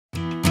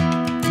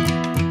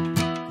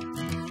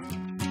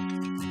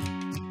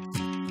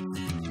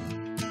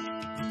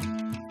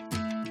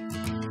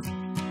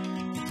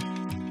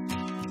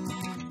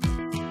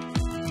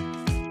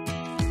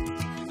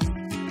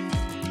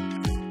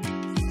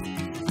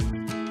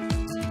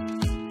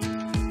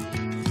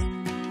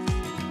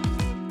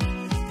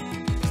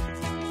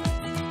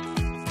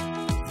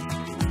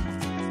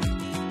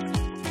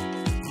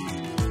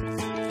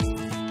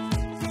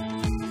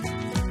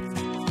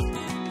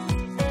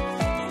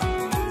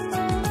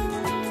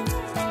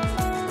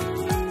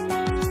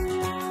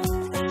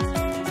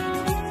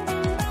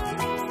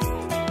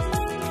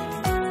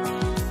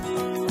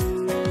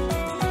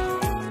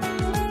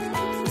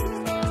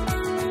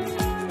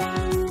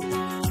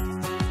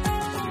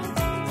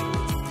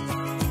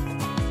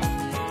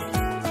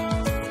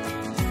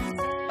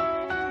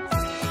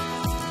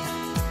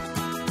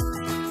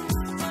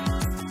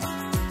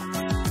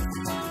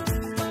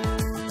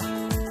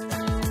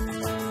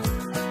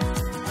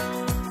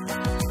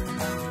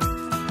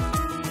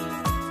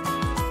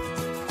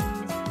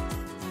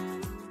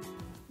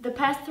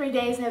past 3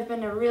 days have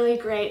been a really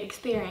great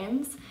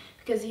experience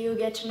because you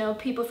get to know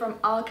people from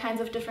all kinds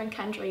of different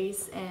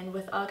countries and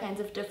with all kinds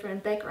of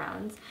different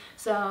backgrounds.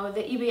 So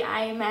the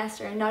EBI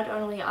Master not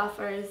only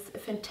offers a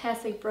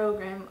fantastic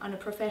program on a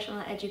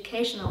professional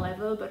educational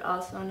level, but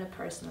also on a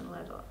personal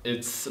level.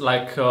 It's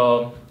like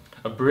a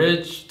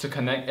bridge to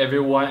connect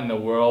everyone in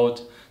the world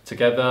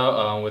together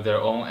with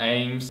their own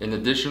aims. In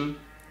addition,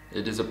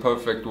 it is a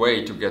perfect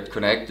way to get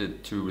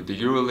connected to the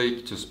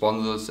Euroleague, to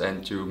sponsors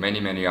and to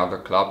many other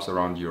clubs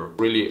around Europe.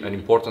 Really an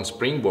important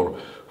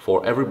springboard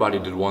for everybody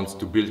that wants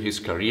to build his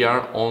career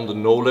on the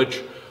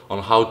knowledge on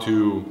how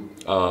to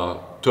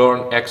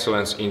turn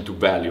excellence into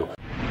value.